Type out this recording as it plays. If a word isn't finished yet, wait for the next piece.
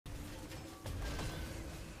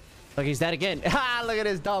Look, he's dead again. Ha! Look at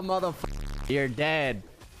this dumb motherfucker. You're dead.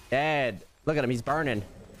 Dead. Look at him. He's burning.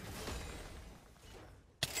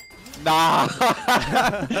 Nah.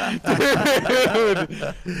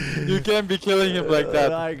 Dude. You can't be killing him like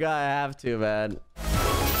that. I have to, man.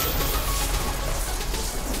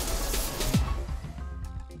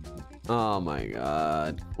 Oh my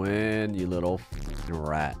god. Quinn, you little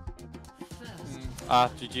rat.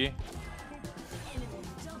 GG.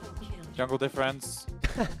 Jungle difference.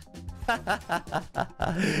 No,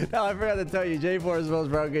 I forgot to tell you, J4 is the most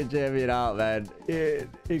broken champion out, man.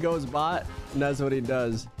 He goes bot, and that's what he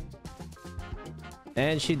does.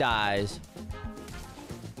 And she dies.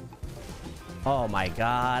 Oh my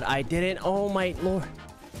god, I didn't. Oh my lord.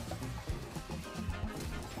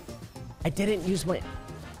 I didn't use my...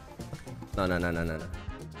 No.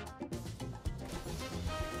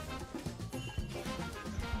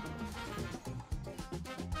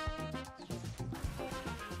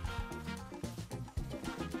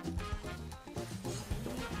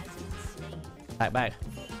 Back.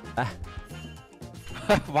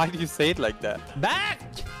 Why do you say it like that? Back!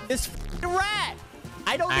 This rat!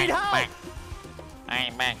 I don't need help! I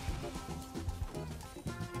ain't back.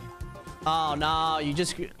 Oh no, you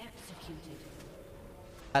just...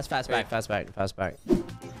 Fast back. I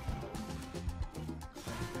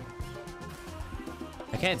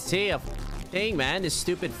can't see a thing, man. This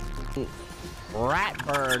stupid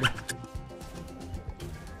RatBird.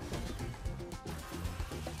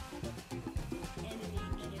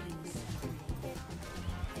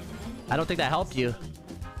 I don't think that helped you.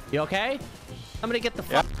 You okay? Somebody get the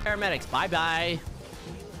paramedics. Bye.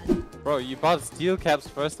 Bro, you bought Steel Cap's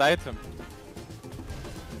first item.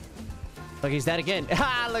 Look, he's dead again.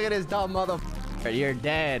 Ha! Look at this dumb motherfucker. You're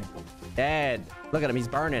dead. Dead. Look at him. He's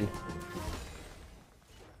burning.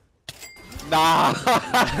 Nah.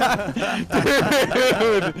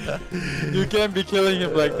 Dude. You can't be killing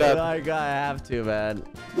him like that. I have to, man.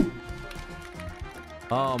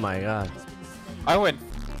 Oh my god. I went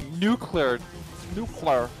nuclear.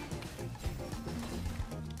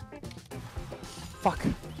 Fuck.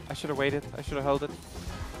 I should have waited. I should have held it.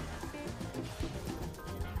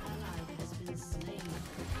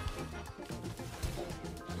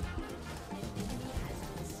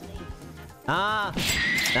 Ah,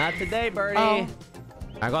 not today, birdie. Oh.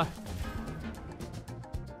 All right, go.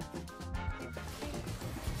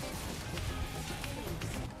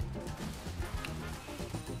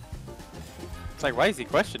 It's like, why is he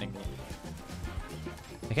questioning me?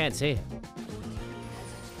 I can't see.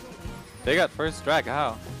 They got first drag.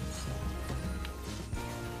 How?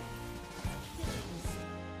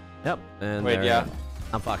 Yep. And wait, yeah.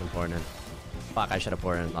 I'm fucking pouring in. Fuck, I should have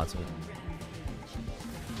poured in lots of it.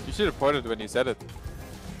 You should have ported when you said it.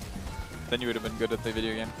 Then you would have been good at the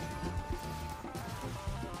video game.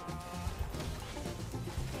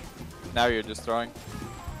 Now you're just throwing.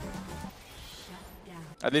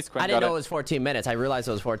 At least Quinn I didn't got know it was 14 minutes. I realized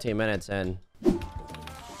it was 14 minutes and...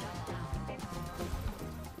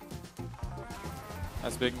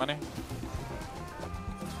 That's big money.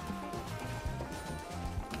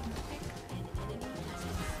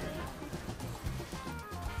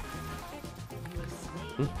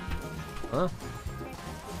 Huh?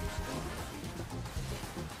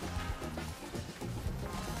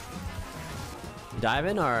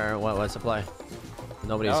 Diving or what? What's the play?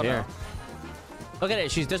 Nobody's here. No. Look at it.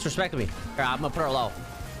 She's disrespecting me. Here, I'm gonna put her low.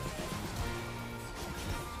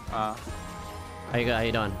 How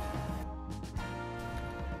you doing?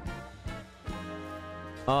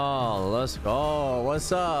 Oh, let's go.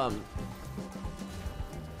 What's up?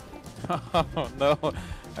 Oh no,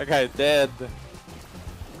 that guy's dead.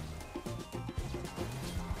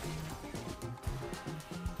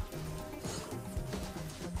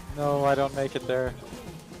 No, I don't make it there.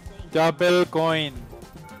 Double coin.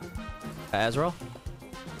 Azrael?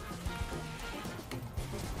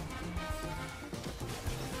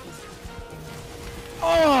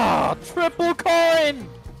 Oh, triple coin!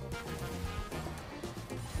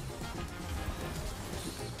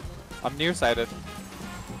 I'm nearsighted.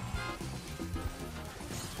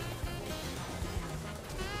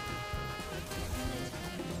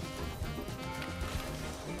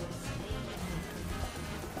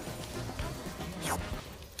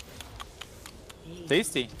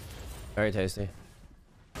 Tasty. Very tasty.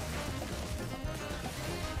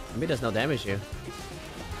 Maybe it does no damage to you.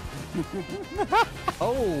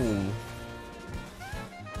 Oh!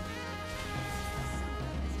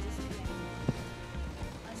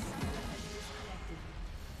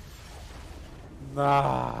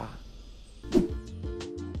 Nah.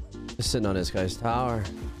 Just sitting on this guy's tower.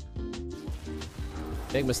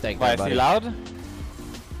 Big mistake Why there, is he buddy. loud?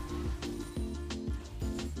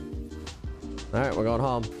 All right, we're going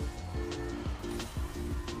home.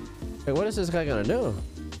 Hey, what is this guy gonna do?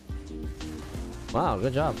 Wow,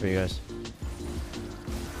 good job for you guys.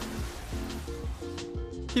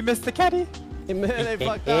 He missed the caddy. They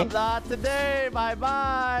fucked up. Not today. Bye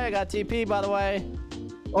bye. I got TP, by the way.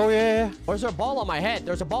 Oh yeah. Or is there a ball on my head?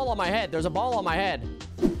 There's a ball on my head. There's a ball on my head.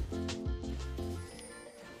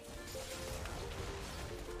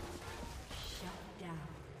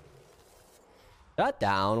 Shut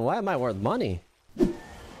down? Why am I worth money? Shut down.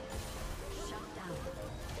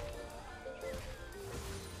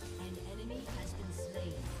 An enemy has been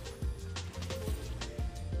slain.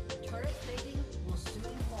 Turret plating will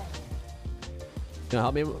soon fall. Can you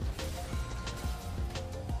help me?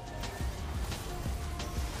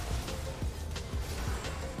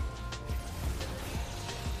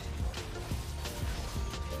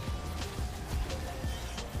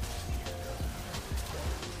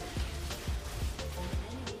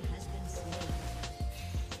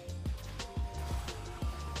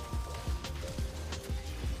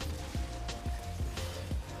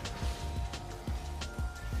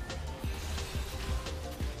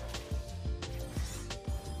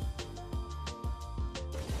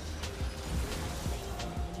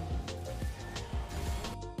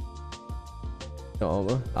 Go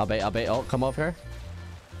over. I'll bait. Oh, come over here.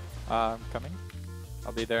 I'm coming.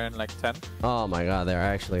 I'll be there in like 10. Oh my god, they're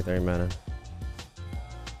actually 3 mana.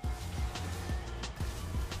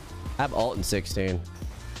 I have ult in 16.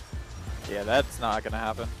 Yeah, that's not gonna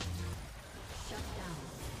happen. Shut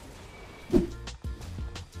down.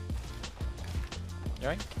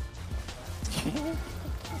 Yoink.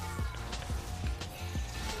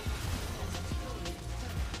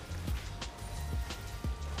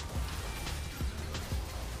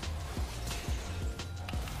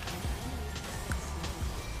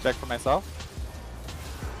 Check for myself.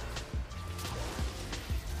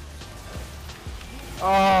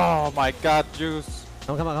 Oh my god, Juice.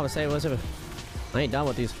 Come on, save it. I ain't done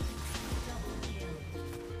with these.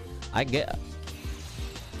 I get.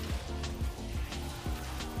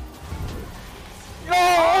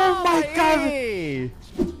 Oh my god! Hey!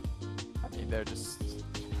 I mean, they're just.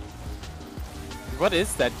 What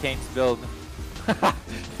is that Kane's build?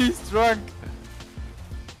 He's drunk.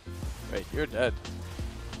 Wait, you're dead.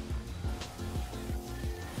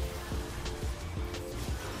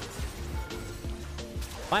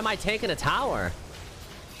 Why am I taking a tower?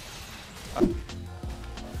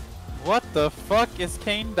 What the fuck is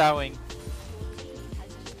Kane doing?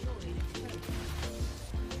 Has destroyed a turret.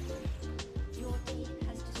 Your team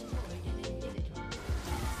has destroyed an inhibitor.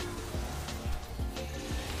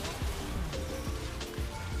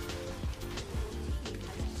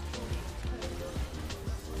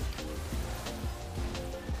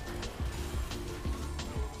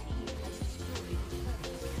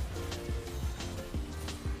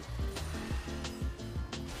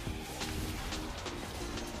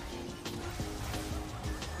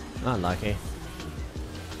 Unlucky.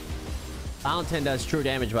 Fountain does true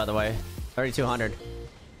damage, by the way. 3,200.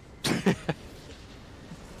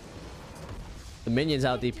 The minions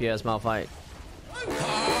out DPS Malphite.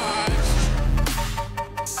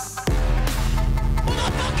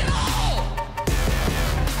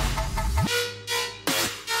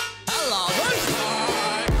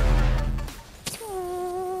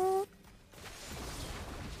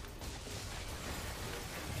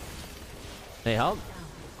 Hey, help.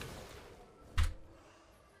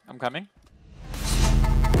 I'm coming.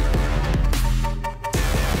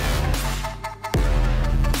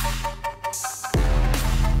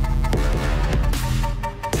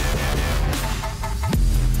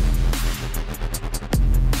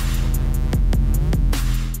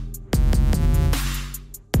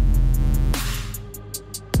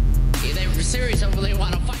 Yeah, they're serious over they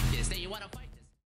want to fight this.